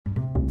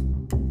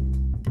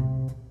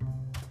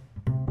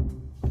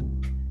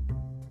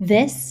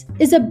This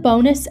is a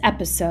bonus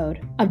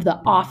episode of the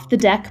Off the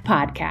Deck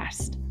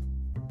podcast.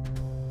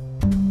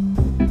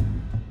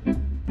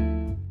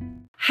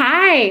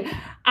 Hi,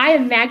 I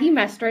am Maggie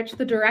Mestrich,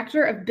 the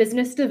Director of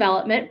Business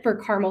Development for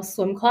Carmel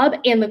Swim Club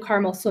and the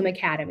Carmel Swim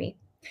Academy.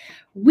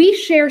 We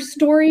share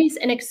stories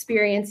and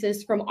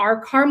experiences from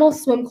our Carmel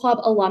Swim Club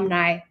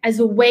alumni as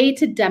a way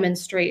to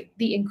demonstrate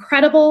the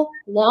incredible,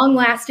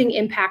 long-lasting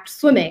impact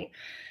swimming,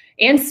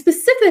 and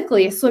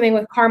specifically swimming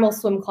with Carmel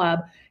Swim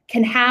Club,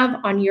 can have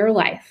on your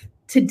life.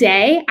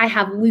 Today, I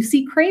have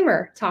Lucy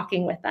Kramer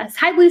talking with us.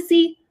 Hi,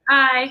 Lucy.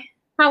 Hi.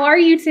 How are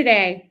you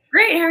today?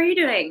 Great. How are you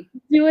doing?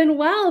 Doing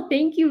well.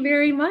 Thank you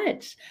very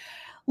much.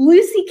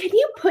 Lucy, can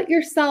you put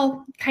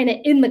yourself kind of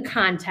in the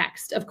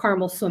context of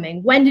Carmel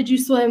swimming? When did you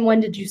swim? When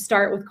did you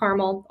start with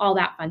Carmel? All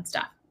that fun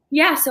stuff.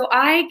 Yeah, so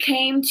I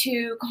came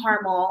to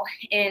Carmel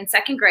in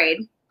second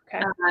grade.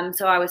 Okay.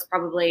 So I was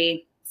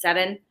probably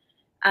 7.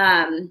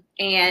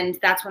 And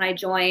that's when I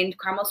joined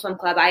Carmel Swim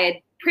Club. I had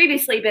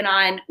previously been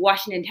on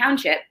Washington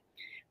Township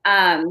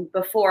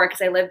before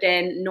because I lived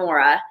in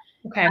Nora.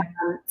 Okay.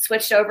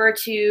 Switched over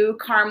to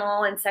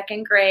Carmel in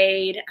second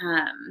grade.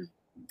 And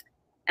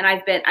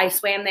I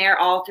swam there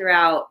all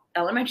throughout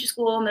elementary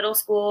school, middle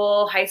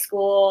school, high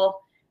school,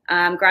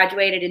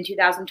 graduated in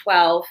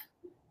 2012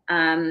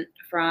 from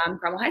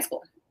Carmel High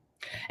School.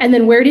 And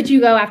then where did you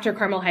go after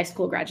Carmel High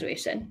School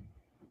graduation?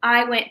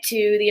 I went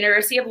to the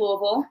University of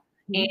Louisville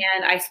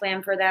and I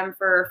swam for them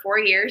for 4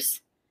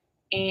 years.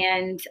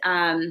 And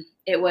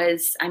it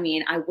was,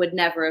 I would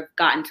never have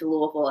gotten to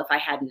Louisville if I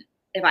hadn't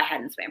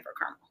swam for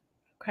Carmel.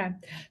 Okay.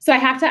 So I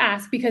have to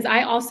ask, because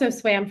I also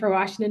swam for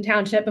Washington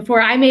Township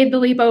before I made the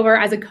leap over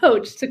as a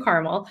coach to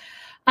Carmel.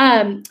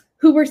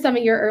 Who were some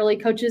of your early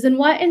coaches and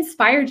what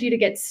inspired you to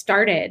get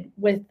started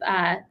with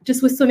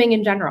just with swimming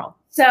in general?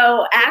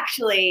 So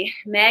actually,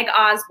 Meg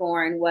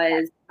Osborne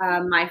was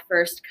my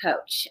first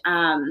coach.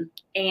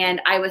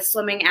 And I was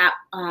swimming at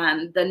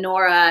the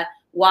Nora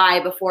Y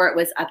before it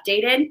was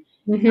updated,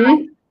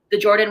 the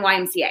Jordan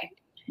YMCA.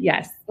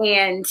 Yes.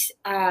 And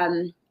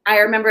I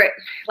remember it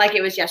like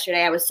it was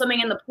yesterday. I was swimming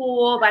in the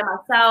pool by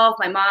myself.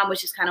 My mom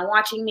was just kind of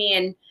watching me,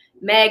 and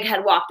Meg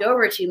had walked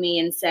over to me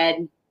and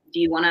said,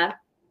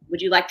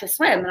 would you like to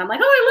swim? And I'm like,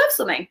 oh, I love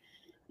swimming.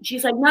 And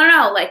she's like,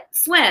 no, like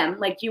swim.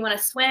 Like, do you want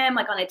to swim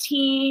like on a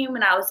team?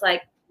 And I was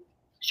like,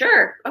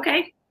 sure.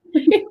 Okay.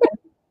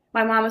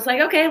 My mom was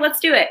like, okay,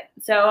 let's do it.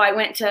 So I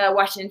went to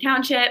Washington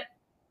Township,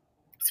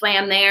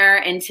 swam there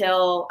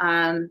until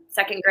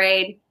second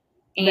grade.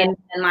 And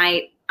then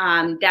my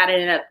dad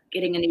ended up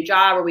getting a new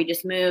job where we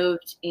just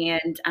moved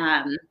and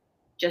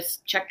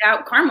just checked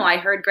out Carmel. We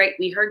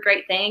heard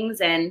great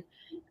things and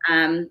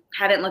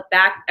haven't looked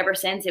back ever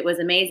since. It was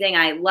amazing.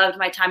 I loved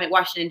my time at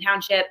Washington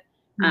Township.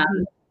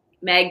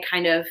 Meg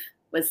kind of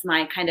was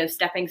my kind of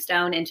stepping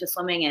stone into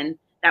swimming, and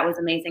that was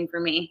amazing for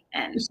me.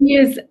 And she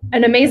is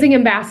an amazing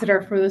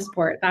ambassador for the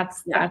sport.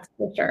 That's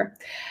for sure.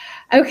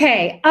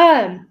 Okay.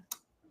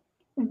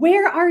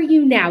 Where are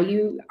you now?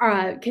 You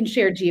can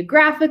share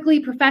geographically,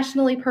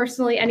 professionally,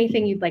 personally,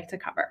 anything you'd like to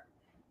cover.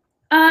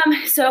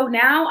 So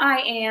now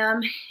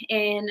I'm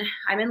in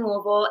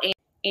Louisville,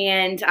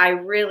 and I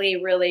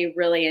really, really,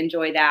 really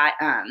enjoy that.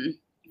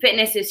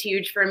 Fitness is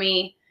huge for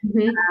me.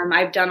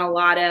 I've done a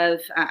lot of,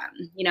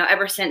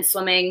 ever since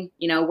swimming,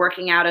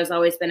 working out has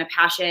always been a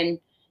passion.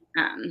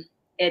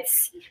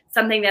 It's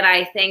something that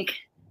I think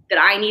that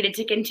I needed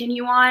to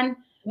continue on.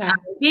 Yeah.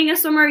 Being a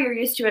swimmer, you're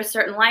used to a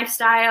certain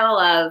lifestyle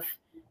of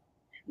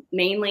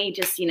mainly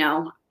just,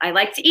 I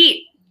like to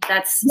eat.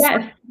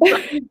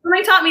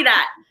 Somebody taught me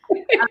that.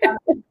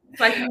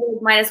 So I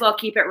might as well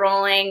keep it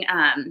rolling,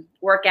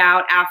 work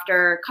out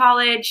after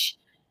college.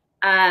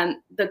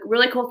 The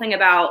really cool thing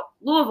about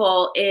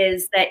Louisville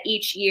is that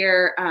each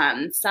year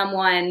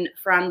someone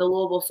from the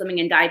Louisville swimming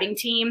and diving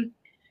team,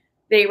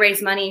 they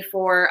raise money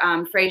for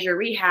Fraser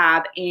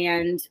Rehab,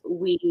 and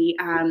we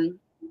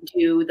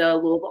do the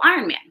Louisville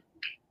Ironman.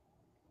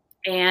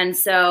 And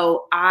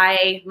so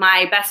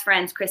my best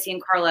friends, Chrissy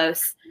and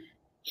Carlos,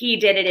 he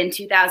did it in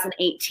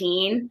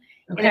 2018.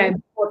 Okay.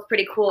 And it's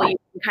pretty cool. You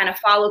can kind of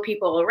follow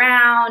people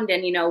around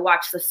and,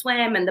 watch the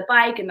swim and the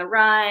bike and the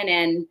run.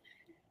 And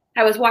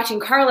I was watching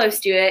Carlos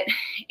do it,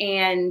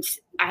 and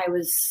I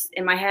was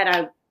in my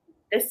head,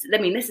 this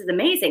is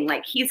amazing.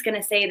 Like, he's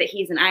going to say that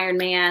he's an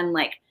Ironman,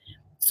 like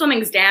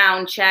swimming's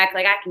down, check,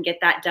 like I can get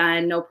that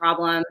done. No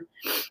problem.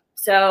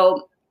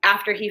 So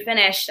after he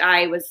finished,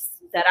 I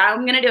said,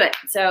 I'm going to do it.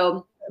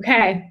 So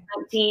okay.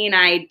 19,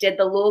 I did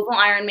the Louisville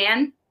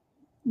Ironman.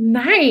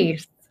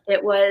 Nice.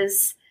 It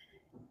was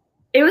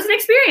an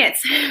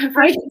experience.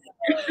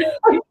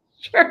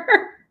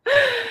 Sure.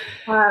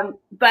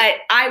 But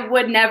I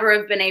would never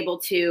have been able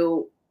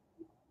to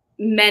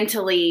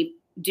mentally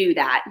do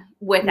that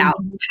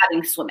without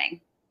having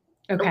swimming.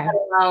 Okay. Let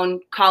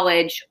alone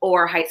college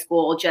or high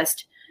school,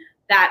 just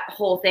that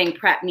whole thing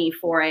prepped me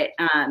for it.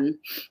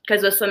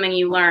 Because with swimming,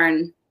 you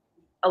learn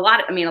a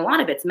lot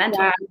of it's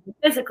mental. Yeah.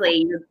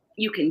 Physically,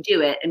 you can do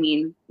it.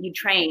 You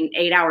train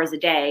 8 hours a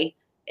day.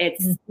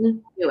 It's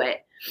do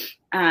it.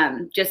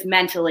 Just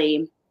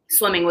mentally,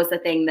 swimming was the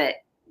thing that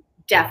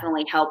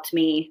definitely helped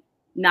me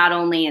not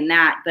only in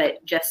that,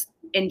 but just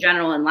in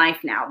general in life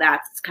now.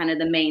 That's kind of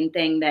the main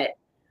thing that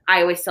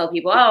I always tell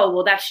people, oh,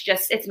 well,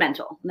 it's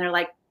mental. And they're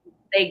like,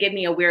 they give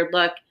me a weird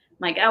look. I'm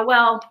like, oh,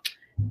 well,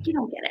 you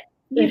don't get it.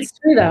 It's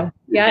true though.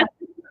 Yeah.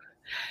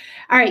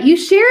 All right. You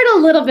shared a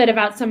little bit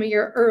about some of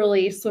your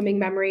early swimming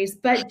memories,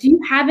 but do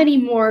you have any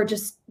more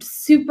just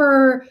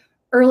super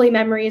early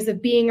memories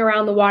of being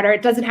around the water?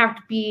 It doesn't have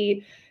to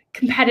be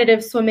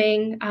competitive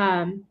swimming,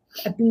 a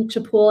beach,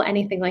 a pool,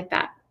 anything like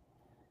that.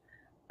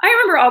 I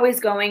remember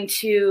always going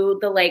to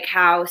the lake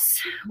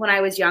house when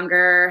I was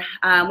younger.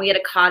 We had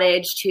a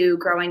cottage too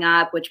growing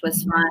up, which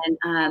was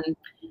fun.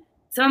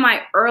 Some of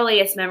my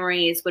earliest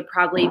memories would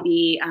probably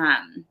be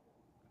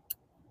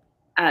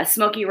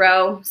Smoky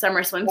Row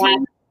summer swim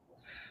team.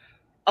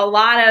 A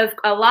lot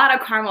of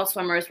Carmel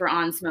swimmers were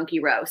on Smoky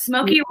Row.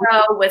 Smoky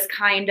Row was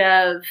kind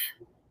of,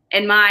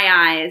 in my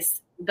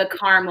eyes, the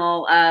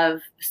Carmel of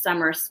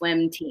summer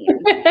swim team.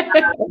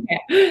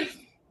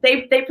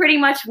 They pretty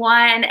much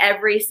won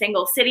every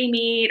single city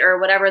meet or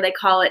whatever they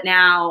call it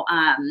now.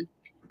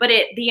 But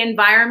the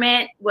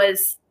environment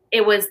was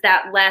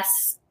that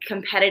less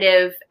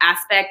competitive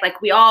aspect.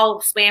 Like we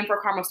all swam for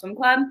Carmel Swim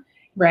Club.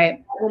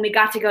 Right. When we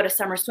got to go to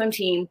summer swim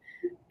team,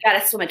 got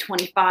to swim at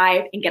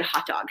 25 and get a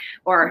hot dog,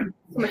 or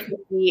swim at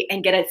 50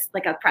 and get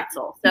a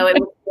pretzel. So it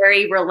was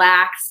very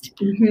relaxed.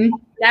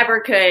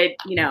 Never could,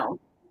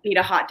 eat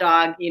a hot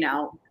dog,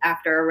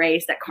 after a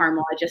race at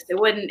Carmel.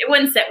 It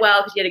wouldn't sit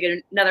well because you had to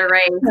get another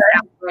race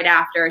right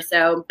after.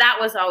 So that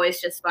was always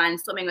just fun,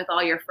 swimming with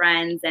all your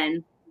friends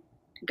and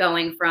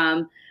going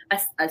from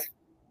a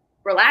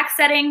relaxed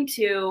setting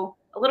to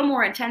a little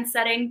more intense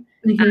setting.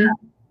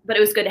 But it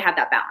was good to have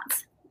that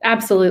balance.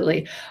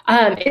 Absolutely.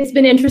 It's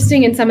been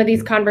interesting in some of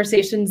these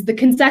conversations, the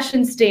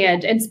concession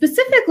stand, and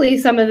specifically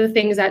some of the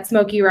things that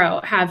Smoky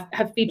Row have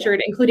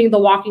featured, including the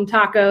walking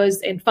tacos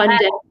and fun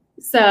dips.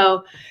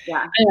 So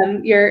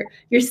you're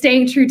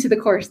staying true to the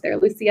course there,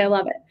 Lucy. I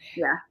love it.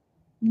 Yeah.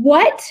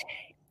 What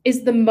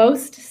is the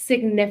most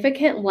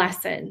significant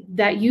lesson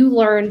that you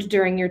learned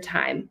during your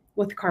time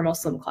with Carmel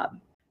Swim Club?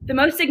 The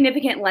most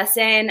significant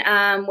lesson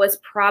was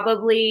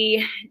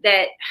probably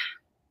that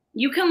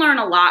you can learn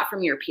a lot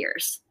from your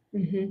peers.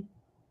 And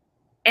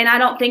I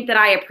don't think that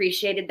I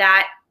appreciated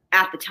that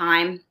at the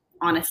time,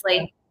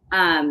 honestly.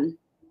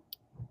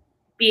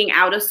 Being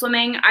out of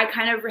swimming, I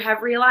kind of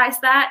have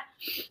realized that.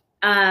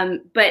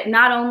 But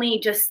not only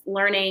just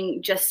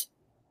learning just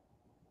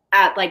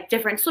at like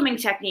different swimming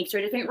techniques or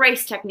different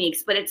race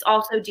techniques, but it's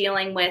also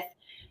dealing with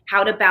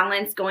how to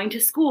balance going to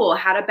school,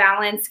 how to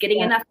balance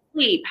getting enough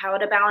sleep, how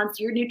to balance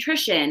your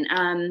nutrition.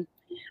 I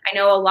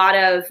know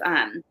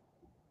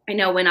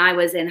when I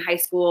was in high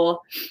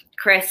school,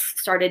 Chris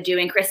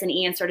and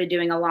Ian started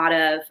doing a lot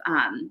of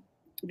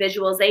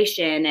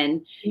visualization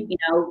and,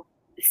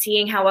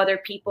 seeing how other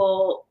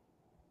people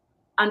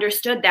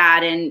understood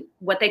that and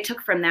what they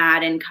took from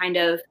that, and kind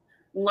of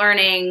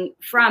learning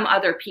from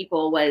other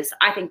people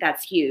I think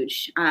that's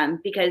huge,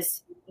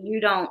 because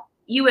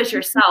you as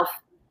yourself,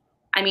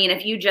 I mean,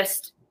 if you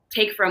just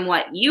take from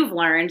what you've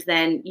learned,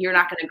 then you're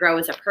not going to grow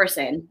as a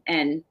person.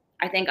 And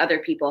I think other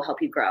people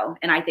help you grow.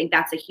 And I think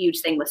that's a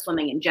huge thing with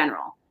swimming in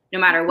general, no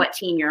matter what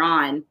team you're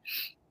on,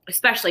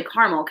 especially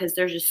Carmel, because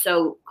they're just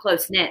so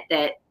close knit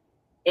that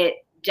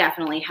it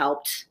definitely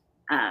helped.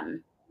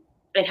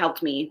 It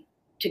helped me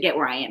to get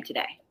where I am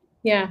today.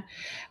 Yeah.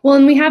 Well,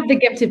 and we have the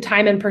gift of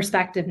time and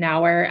perspective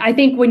now, where I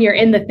think when you're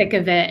in the thick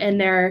of it and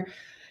their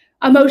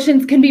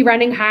emotions can be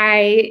running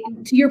high,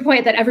 to your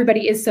point that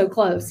everybody is so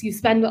close, you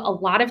spend a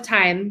lot of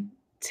time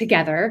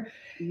together.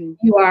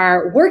 You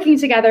are working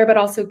together, but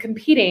also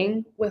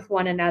competing with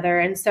one another.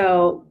 And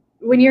so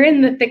when you're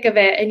in the thick of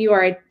it and you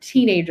are a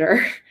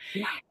teenager,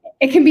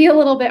 it can be a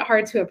little bit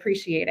hard to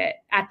appreciate it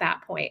at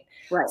that point.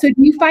 Right. So do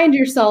you find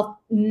yourself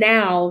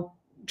now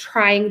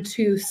trying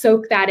to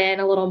soak that in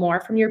a little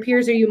more from your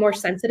peers? Are you more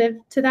sensitive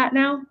to that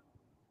now?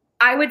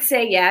 I would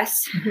say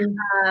yes,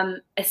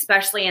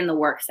 especially in the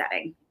work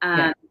setting.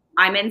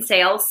 I'm in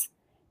sales,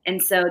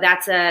 and so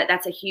that's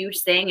a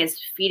huge thing, is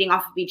feeding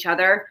off of each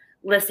other,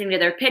 listening to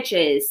their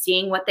pitches,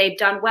 seeing what they've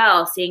done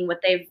well, seeing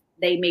what they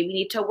maybe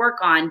need to work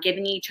on,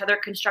 giving each other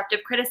constructive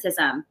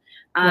criticism.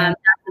 That's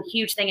a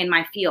huge thing in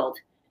my field.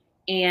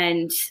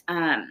 And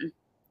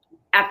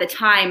at the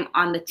time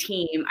on the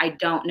team, I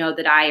don't know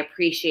that I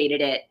appreciated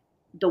it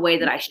the way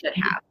that I should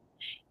have.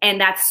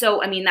 And that's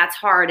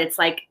hard. It's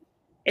like,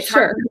 it's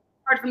hard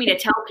for me to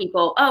tell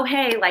people, oh,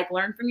 hey, like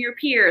learn from your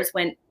peers,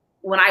 when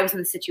I was in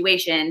the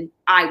situation,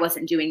 I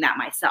wasn't doing that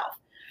myself.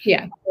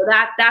 Yeah. So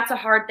that's a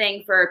hard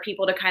thing for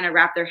people to kind of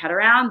wrap their head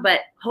around,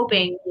 but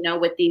hoping,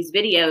 with these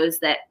videos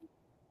that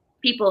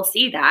people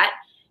see that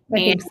and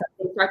they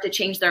start to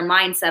change their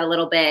mindset a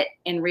little bit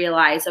and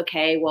realize,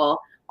 okay,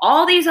 well,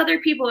 all these other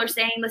people are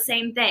saying the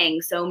same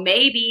thing. So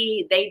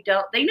maybe they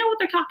know what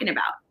they're talking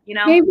about,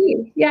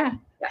 Maybe. Yeah.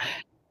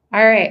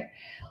 All right.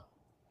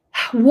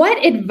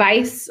 What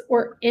advice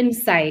or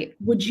insight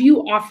would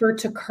you offer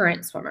to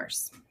current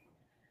swimmers?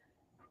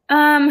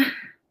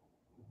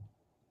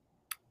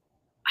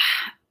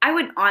 I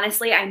would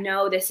honestly, I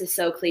know this is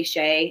so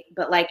cliche,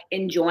 but like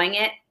enjoying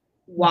it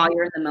while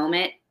you're in the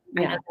moment.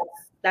 I know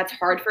that's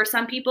hard for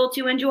some people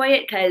to enjoy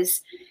it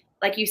because,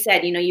 like you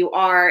said, you know, you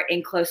are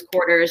in close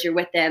quarters. You're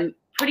with them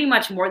pretty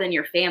much more than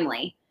your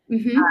family.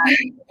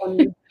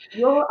 And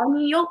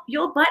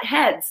you'll butt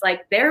heads.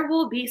 Like there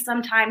will be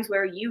some times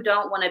where you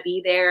don't want to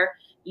be there.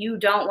 You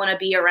don't want to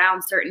be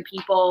around certain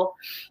people.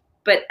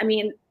 But I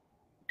mean,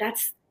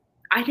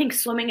 I think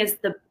swimming is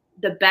the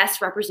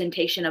best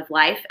representation of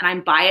life. And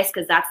I'm biased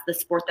because that's the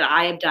sport that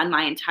I have done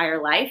my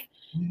entire life.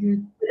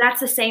 But that's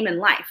the same in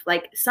life.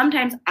 Like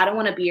sometimes I don't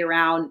want to be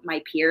around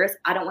my peers.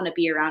 I don't want to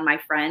be around my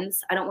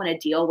friends. I don't want to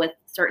deal with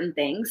certain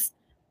things.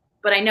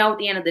 But I know at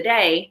the end of the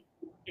day,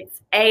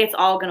 it's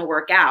all going to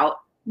work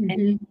out.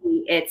 And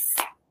it's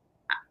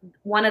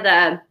one of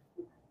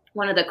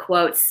the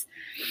quotes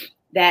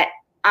that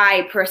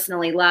I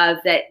personally love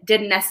that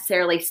didn't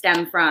necessarily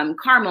stem from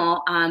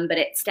Carmel, but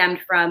it stemmed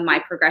from my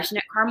progression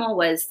at Carmel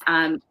was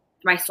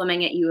my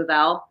swimming at U of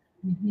L.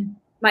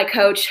 My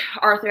coach,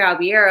 Arthur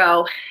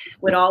Albiero,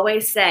 would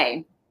always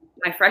say,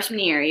 my freshman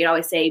year, he'd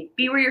always say,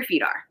 be where your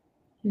feet are.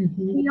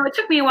 You know, it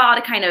took me a while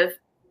to kind of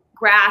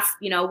grasp,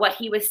 you know, what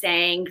he was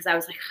saying because I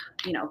was like,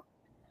 you know,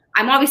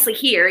 I'm obviously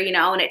here, you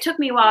know, and it took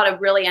me a while to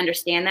really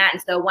understand that.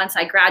 And so once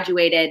I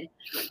graduated,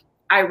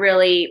 I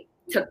really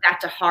took that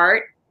to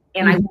heart.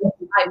 And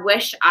I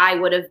wish I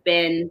would have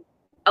been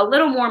a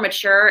little more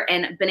mature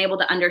and been able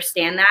to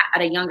understand that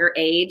at a younger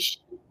age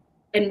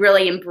and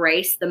really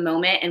embrace the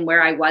moment and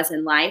where I was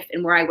in life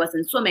and where I was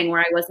in swimming,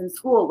 where I was in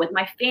school, with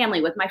my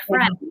family, with my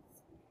friends,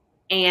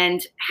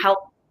 and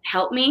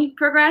help me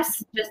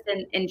progress just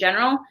in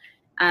general.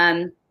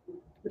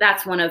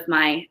 That's one of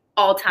my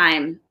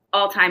all-time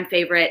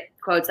favorite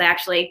quotes. I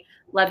actually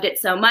loved it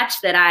so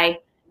much that I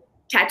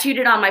tattooed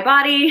it on my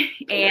body,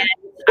 and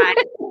I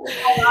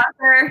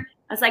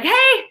was like,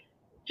 hey,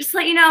 just to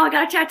let you know, I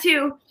got a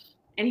tattoo.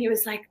 And he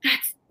was like,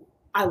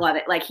 I love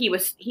it. Like he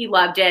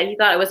loved it. He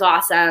thought it was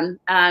awesome.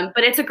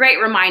 But it's a great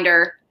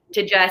reminder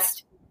to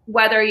just,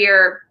 whether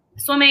you're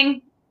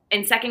swimming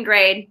in second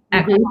grade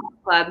at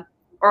club,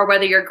 or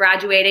whether you're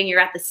graduating,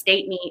 you're at the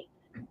state meet,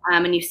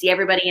 and you see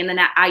everybody in the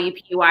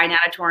IUPUI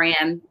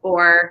natatorium,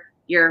 or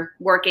you're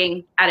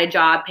working at a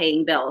job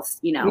paying bills,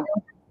 you know,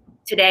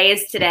 today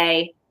is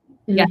today,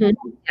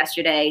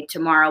 yesterday,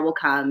 tomorrow will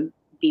come,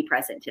 be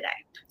present today.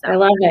 So, I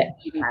love it.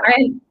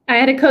 I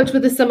had a coach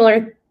with a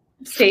similar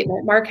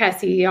statement, Mark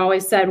Hesse. He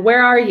always said,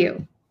 where are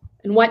you?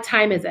 And what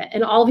time is it?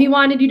 And all he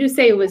wanted you to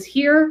say was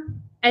here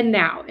and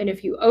now. And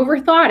if you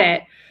overthought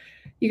it,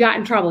 you got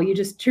in trouble. You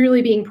just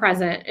truly being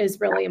present is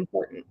really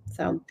important.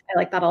 So I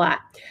like that a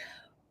lot.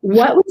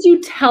 What would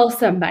you tell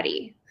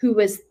somebody who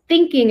was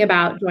thinking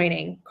about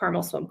joining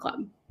Carmel Swim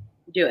Club?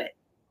 Do it.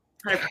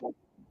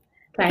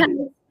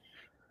 100%.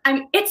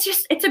 Okay.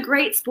 It's a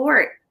great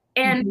sport.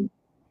 And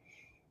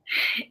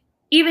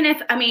even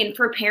if, I mean,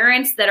 for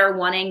parents that are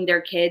wanting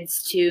their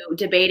kids to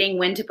debating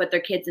when to put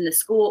their kids into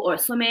school or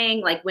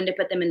swimming, like when to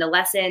put them into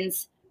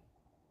lessons,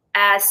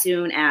 as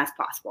soon as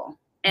possible.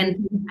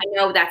 And I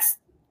know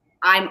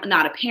I'm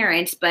not a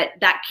parent, but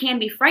that can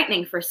be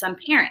frightening for some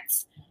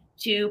parents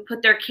to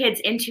put their kids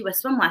into a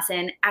swim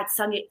lesson at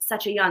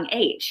such a young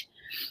age.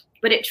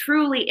 But it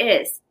truly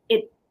is.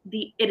 It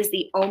is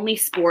the only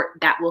sport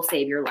that will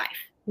save your life.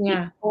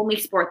 Yeah. The only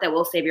sport that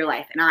will save your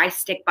life. And I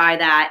stick by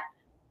that.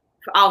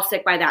 I'll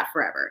stick by that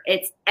forever.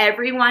 It's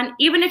everyone,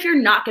 even if you're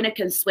not going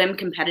to swim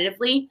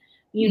competitively,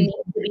 you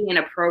need to be in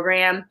a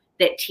program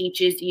that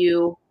teaches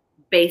you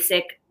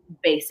basic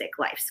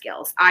life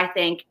skills. I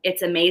think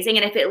it's amazing.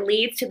 And if it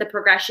leads to the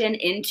progression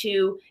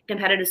into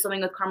competitive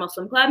swimming with Carmel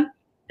Swim Club,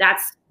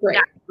 that's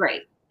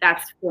great.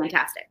 That's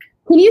fantastic.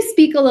 Can you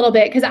speak a little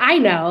bit, because I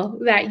know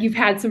that you've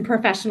had some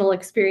professional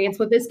experience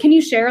with this. Can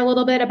you share a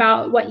little bit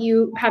about what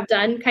you have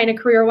done kind of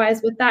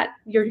career-wise with that?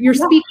 You're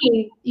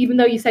speaking, even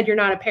though you said you're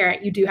not a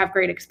parent, you do have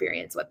great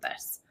experience with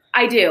this.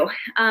 I do.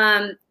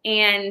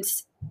 And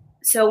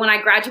so when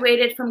I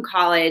graduated from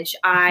college,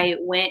 I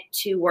went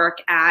to work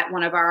at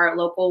one of our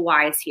local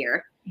Ys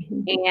here.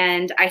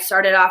 And I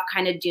started off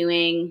kind of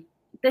doing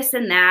this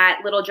and that,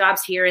 little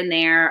jobs here and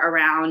there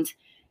around.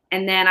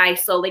 And then I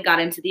slowly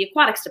got into the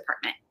aquatics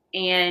department.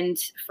 And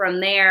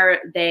from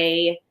there,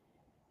 they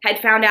had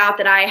found out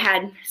that I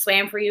had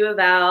swam for U of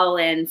L.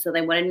 And so they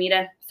wanted me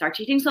to start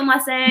teaching swim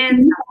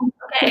lessons.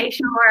 Okay,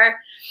 sure.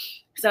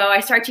 So I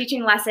started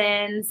teaching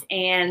lessons,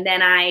 and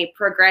then I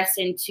progressed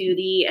into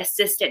the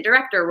assistant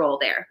director role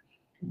there.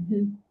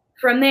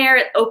 From there,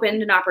 it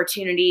opened an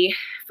opportunity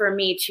for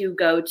me to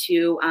go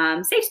to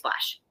Safe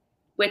Splash,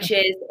 which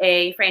is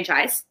a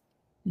franchise.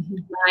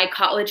 My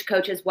college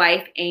coach's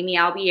wife, Amy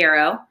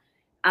Albiero,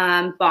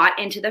 bought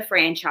into the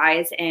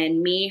franchise,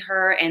 and me,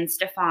 her, and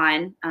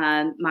Stefan,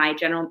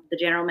 the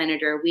general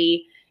manager,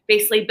 we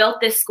basically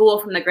built this school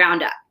from the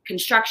ground up.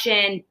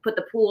 Construction, put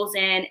the pools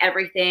in,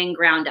 everything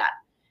ground up.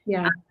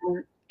 Yeah.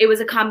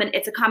 It's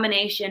a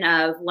combination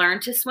of Learn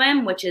to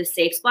Swim, which is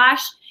Safe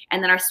Splash,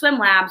 and then our swim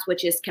labs,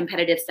 which is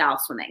competitive style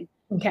swimming.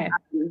 Okay.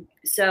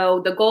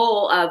 So the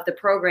goal of the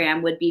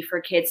program would be for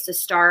kids to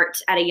start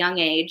at a young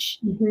age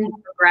and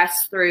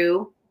progress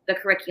through the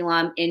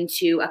curriculum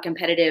into a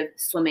competitive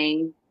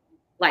swimming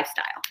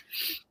lifestyle.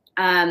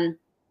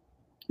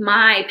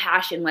 My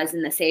passion was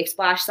in the safe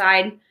splash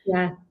side.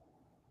 Yeah.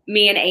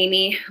 Me and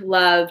Amy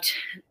loved,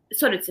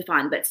 so did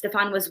Stefan, but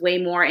Stefan was way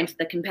more into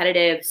the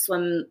competitive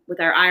swim with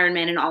our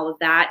Ironman and all of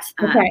that.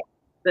 Okay.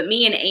 But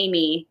me and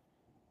Amy,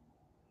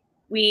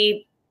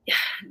 we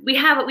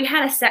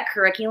had a set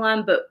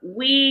curriculum, but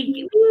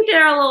we did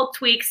our little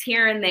tweaks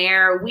here and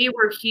there. We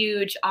were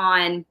huge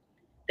on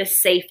the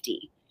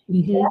safety.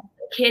 The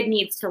kid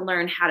needs to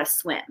learn how to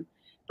swim.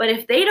 But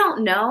if they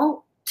don't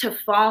know to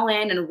fall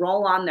in and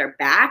roll on their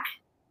back,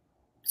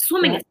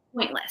 swimming is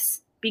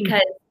pointless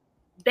because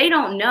they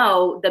don't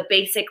know the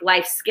basic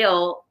life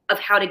skill of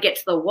how to get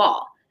to the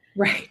wall.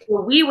 Right.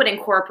 So we would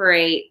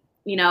incorporate,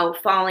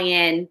 falling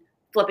in,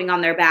 flipping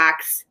on their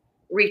backs,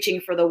 reaching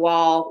for the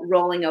wall,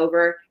 rolling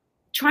over,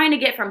 trying to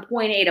get from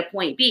point A to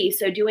point B.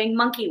 So doing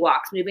monkey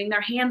walks, moving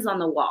their hands on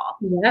the wall.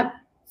 Yep.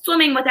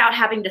 Swimming without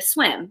having to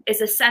swim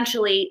is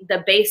essentially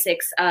the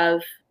basics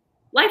of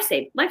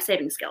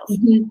life-saving skills.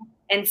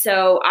 And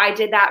so I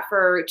did that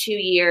for 2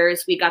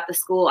 years. We got the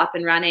school up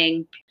and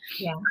running.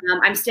 Yeah.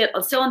 I'm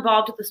still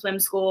involved with the swim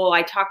school.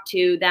 I talk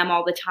to them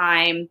all the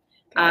time.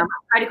 I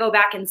try to go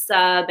back and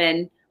sub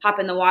and hop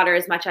in the water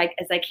as much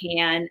as I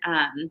can.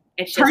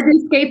 It's just hard to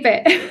escape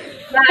it.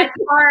 Yeah,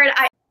 it's hard.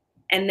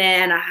 And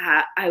then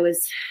I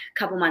was a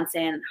couple months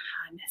in.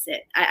 I miss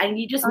it.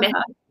 You just miss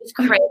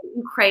it.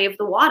 You crave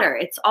the water.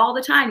 It's all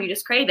the time. You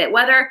just crave it.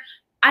 Whether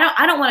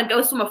I don't want to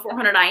go swim a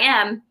 400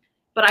 IM,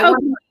 but I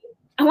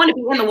want to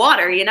be in the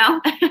water.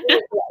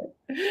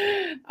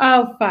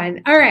 Oh,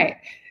 fun. All right.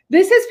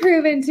 This has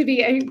proven to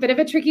be a bit of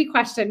a tricky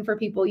question for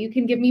people. You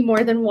can give me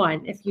more than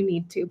one if you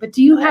need to. But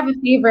do you have a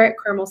favorite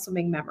Carmel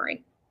swimming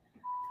memory?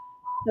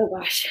 Oh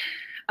gosh.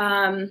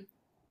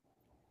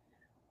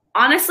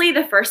 Honestly,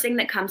 the first thing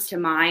that comes to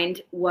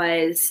mind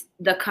was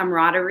the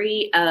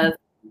camaraderie of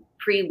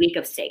pre-week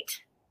of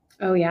state.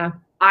 Oh, yeah.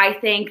 I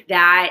think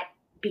that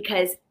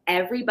because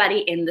everybody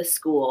in the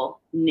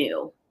school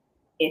knew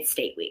it's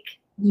state week.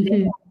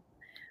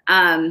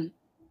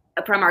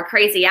 From our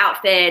crazy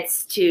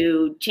outfits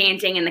to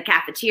chanting in the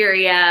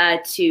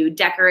cafeteria to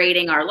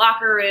decorating our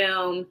locker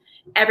room,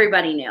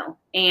 everybody knew.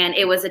 And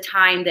it was a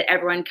time that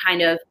everyone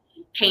kind of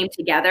came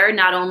together,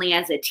 not only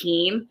as a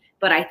team,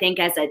 but I think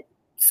as a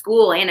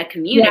school and a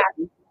community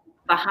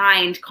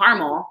behind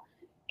Carmel,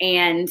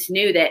 and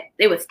knew that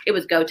it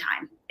was go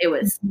time. It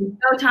was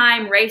go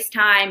time, race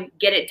time,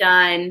 get it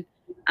done.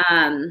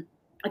 I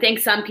think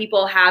some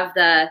people have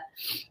the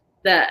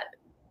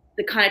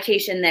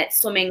connotation that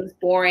swimming's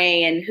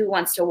boring and who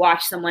wants to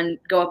watch someone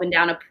go up and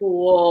down a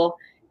pool.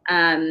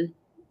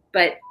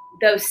 But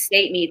those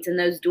state meets and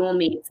those dual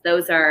meets,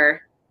 those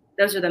are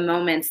the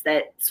moments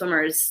that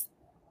swimmers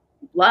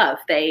love.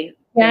 They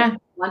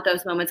want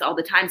those moments all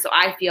the time. So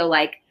I feel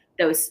like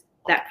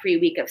that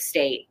pre-week of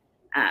state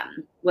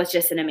was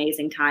just an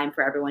amazing time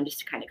for everyone just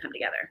to kind of come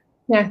together.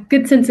 Yeah,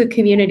 good sense of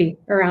community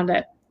around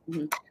it.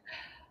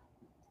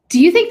 Do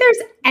you think there's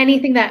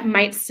anything that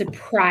might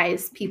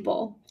surprise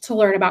people to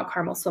learn about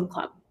Carmel Swim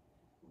Club?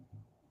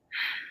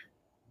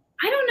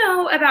 I don't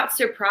know about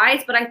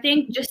surprise, but I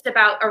think just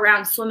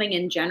around swimming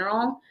in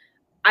general.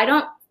 I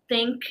don't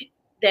think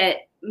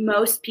that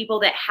most people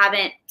that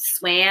haven't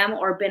swam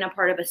or been a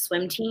part of a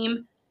swim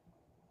team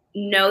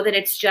know that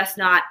it's just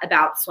not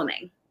about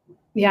swimming.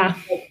 Yeah.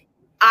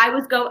 I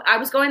was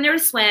going there to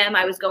swim.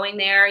 I was going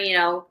there,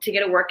 to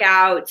get a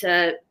workout,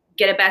 to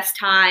get a best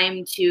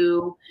time,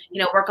 to,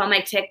 work on my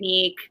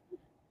technique.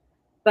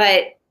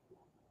 But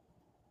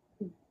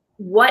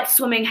what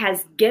swimming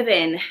has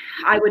given,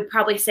 I would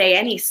probably say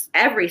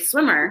every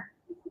swimmer,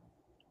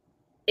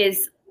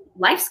 is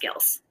life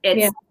skills.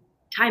 It's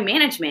time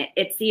management.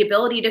 It's the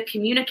ability to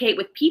communicate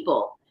with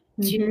people,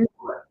 to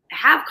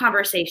have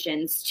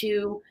conversations,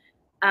 to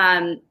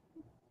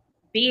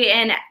be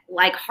in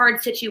like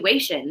hard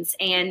situations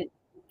and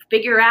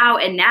figure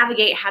out and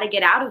navigate how to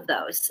get out of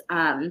those.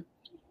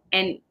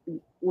 And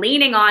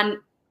leaning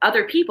on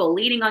other people,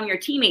 leaning on your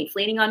teammates,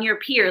 leaning on your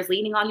peers,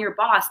 leaning on your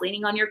boss,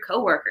 leaning on your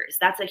coworkers.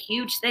 That's a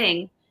huge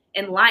thing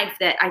in life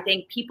that I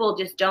think people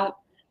just don't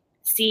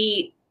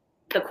see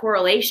the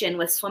correlation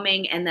with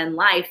swimming and then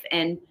life.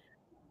 And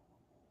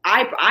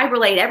I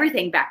relate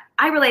everything back.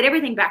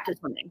 To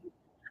swimming.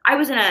 I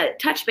was in a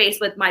touch base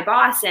with my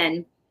boss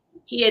and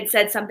he had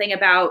said something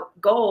about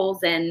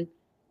goals. And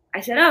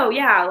I said, oh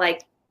yeah,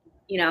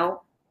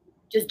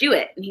 just do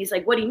it. And he's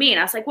like, what do you mean?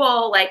 I was like,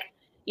 well,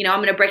 I'm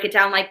going to break it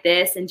down like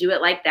this and do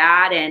it like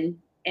that. And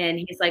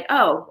he's like,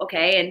 oh,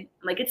 okay. And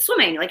I'm like, it's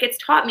swimming. It's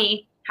taught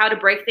me how to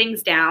break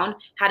things down,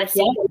 how to see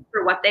them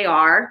for what they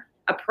are,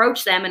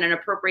 approach them in an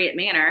appropriate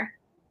manner,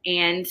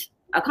 and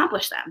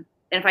accomplish them.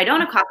 And if I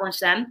don't accomplish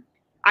them,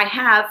 I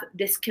have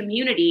this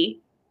community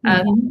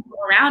of people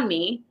around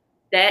me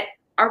that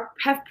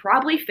have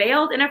probably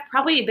failed and have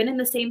probably been in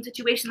the same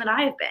situation that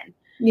I have been.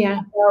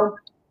 Yeah. So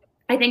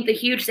I think the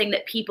huge thing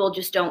that people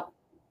just don't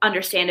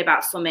understand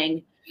about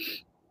swimming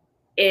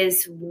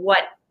is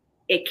what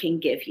it can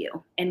give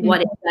you and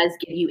what it does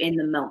give you in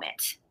the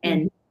moment.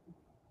 And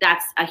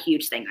that's a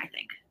huge thing, I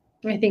think.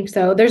 I think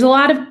so. There's a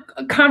lot of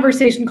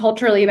conversation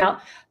culturally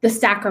about the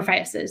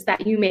sacrifices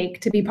that you make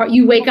to be part.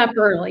 You wake up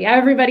early.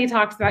 Everybody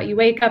talks about you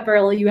wake up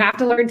early. You have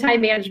to learn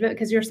time management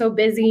because you're so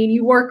busy and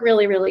you work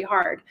really, really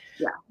hard.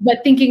 Yeah. But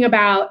thinking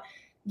about,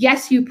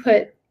 yes, you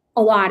put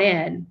a lot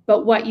in,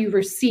 but what you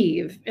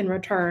receive in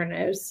return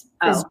is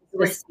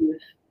receive.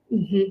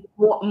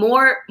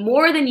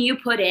 More than you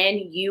put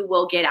in, you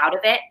will get out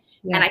of it.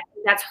 Yeah. And I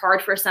think that's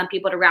hard for some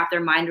people to wrap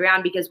their mind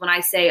around, because when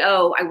I say,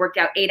 oh, I worked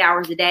out 8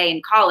 hours a day in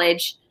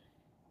college,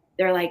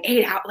 they're like,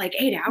 8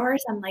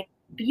 hours? I'm like,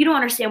 but you don't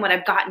understand what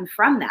I've gotten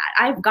from that.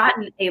 I've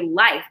gotten a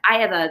life. I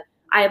have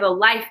a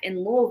life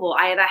in Louisville.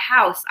 I have a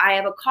house. I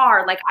have a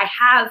car. Like, I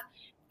have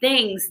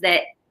things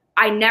that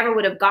I never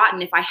would have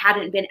gotten if I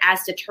hadn't been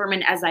as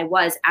determined as I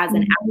was as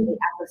an athlete,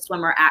 as a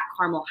swimmer at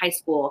Carmel High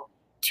School,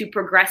 to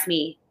progress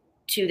me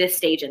to this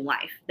stage in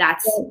life.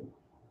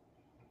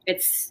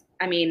 It's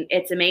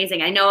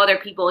amazing. I know other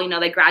people,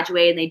 they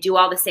graduate and they do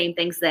all the same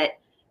things that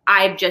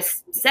I've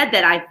just said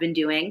that I've been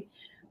doing.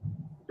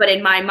 But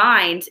in my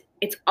mind,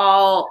 it's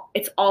all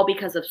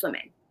because of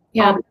swimming.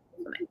 Yeah.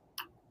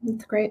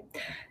 That's great.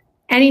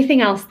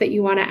 Anything else that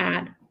you want to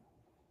add?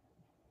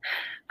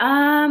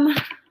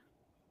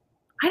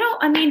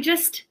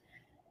 Just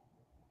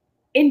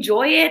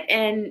enjoy it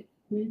and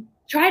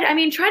try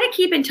to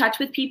keep in touch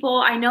with people.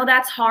 I know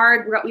that's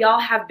hard. We all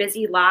have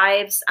busy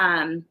lives.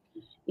 I'm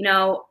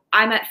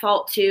at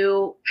fault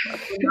too,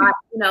 for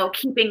not,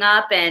 keeping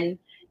up and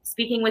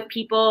speaking with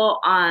people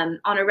on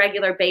a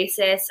regular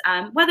basis,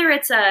 whether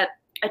it's a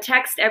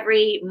text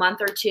every month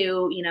or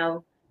two,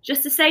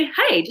 just to say,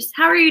 hey, just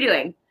how are you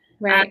doing?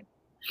 Right.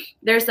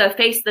 There's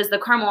the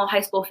Carmel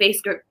High School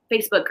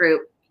Facebook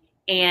group,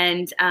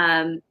 and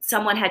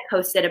someone had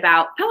posted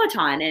about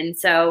Peloton. And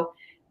so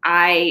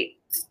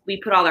we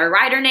put all our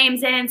rider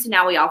names in. So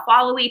now we all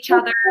follow each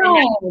other. And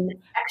there's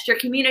an extra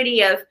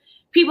community of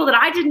people that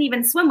I didn't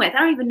even swim with. I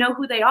don't even know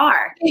who they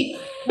are.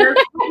 They're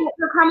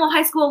Carmel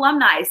High School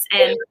alumni,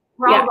 and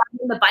we're all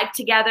riding the bike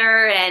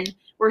together, and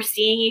we're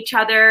seeing each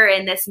other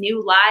in this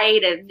new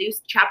light, a new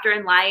chapter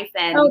in life.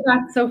 And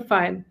that's so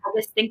fun. I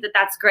just think that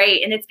that's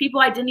great. And it's people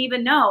I didn't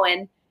even know.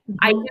 And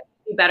I do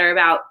be better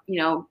about,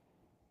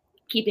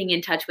 keeping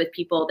in touch with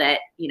people that,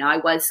 I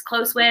was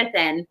close with.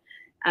 And,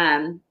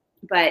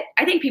 but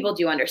I think people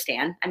do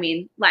understand. I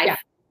mean, life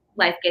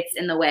gets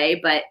in the way,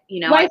 but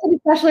life,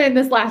 especially in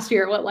this last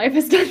year, what life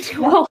has done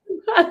to all of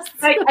us.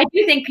 I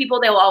do think they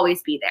will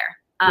always be there.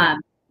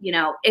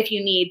 If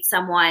you need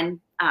someone,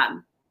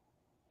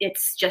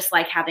 it's just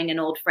like having an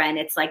old friend.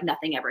 It's like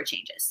nothing ever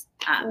changes.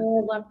 I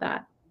love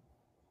that.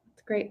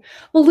 That's great.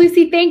 Well,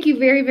 Lucy, thank you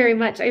very, very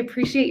much. I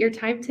appreciate your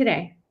time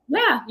today.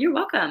 Yeah, you're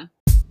welcome.